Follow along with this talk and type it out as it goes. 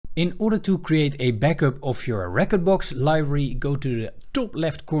In order to create a backup of your Rekordbox library, go to the top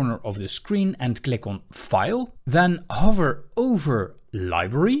left corner of the screen and click on File, then hover over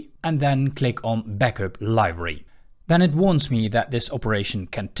Library and then click on Backup Library. Then it warns me that this operation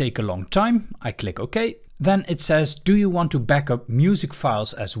can take a long time. I click OK. Then it says, do you want to backup music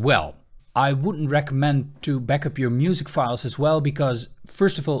files as well? I wouldn't recommend to backup your music files as well because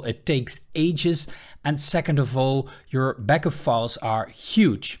first of all, it takes ages, and second of all, your backup files are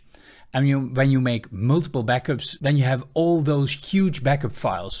huge. And when you make multiple backups, then you have all those huge backup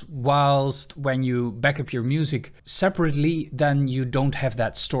files. Whilst when you backup your music separately, then you don't have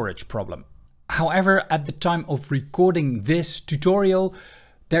that storage problem. However, at the time of recording this tutorial,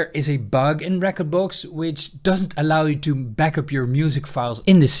 there is a bug in Rekordbox which doesn't allow you to backup your music files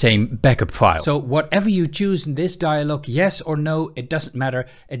in the same backup file. So whatever you choose in this dialog, yes or no, it doesn't matter.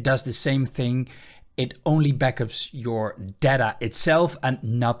 It does the same thing. It only backups your data itself and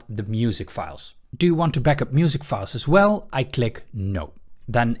not the music files. Do you want to backup music files as well? I click no.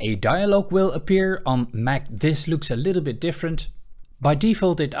 Then a dialog will appear. On Mac, this looks a little bit different. By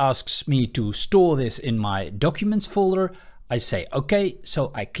default, it asks me to store this in my documents folder. I say okay,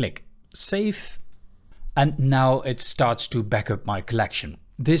 so I click save, and now it starts to backup my collection.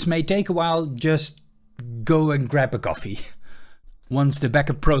 This may take a while, just go and grab a coffee. Once the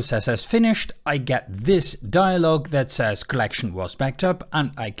backup process has finished, I get this dialog that says collection was backed up,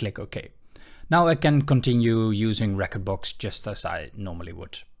 and I click OK. Now I can continue using Rekordbox just as I normally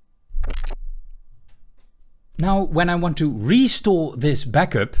would. Now when I want to restore this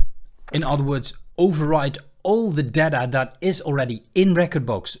backup, in other words, overwrite all the data that is already in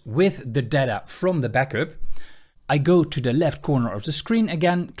Rekordbox with the data from the backup, I go to the left corner of the screen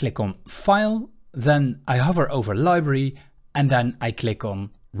again, click on File, then I hover over Library, and then I click on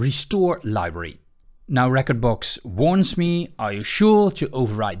Restore Library. Now Rekordbox warns me, are you sure to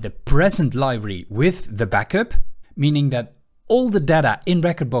overwrite the present library with the backup? Meaning that all the data in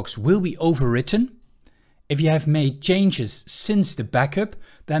Rekordbox will be overwritten. If you have made changes since the backup,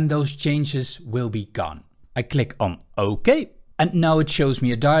 then those changes will be gone. I click on OK, and now it shows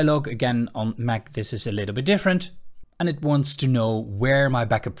me a dialog. Again, on Mac this is a little bit different, and it wants to know where my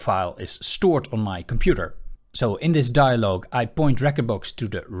backup file is stored on my computer. So in this dialog, I point Rekordbox to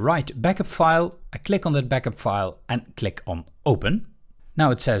the right backup file. I click on that backup file and click on Open.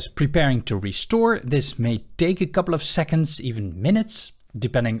 Now it says preparing to restore. This may take a couple of seconds, even minutes,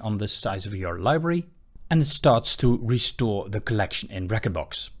 depending on the size of your library. And it starts to restore the collection in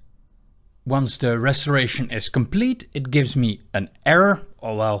Rekordbox. Once the restoration is complete, it gives me an error,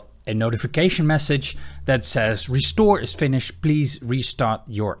 or well, a notification message that says restore is finished, please restart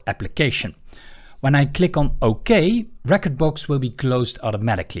your application. When I click on OK, Rekordbox will be closed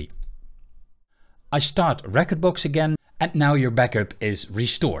automatically. I start Rekordbox again, and now your backup is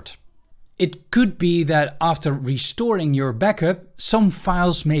restored. It could be that after restoring your backup, some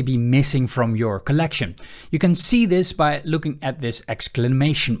files may be missing from your collection. You can see this by looking at this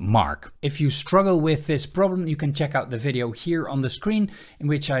exclamation mark. If you struggle with this problem, you can check out the video here on the screen in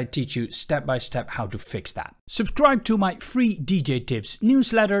which I teach you step by step how to fix that. Subscribe to my free DJ Tips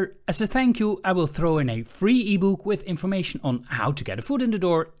newsletter. As a thank you, I will throw in a free ebook with information on how to get a foot in the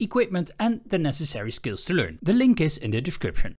door, equipment and the necessary skills to learn. The link is in the description.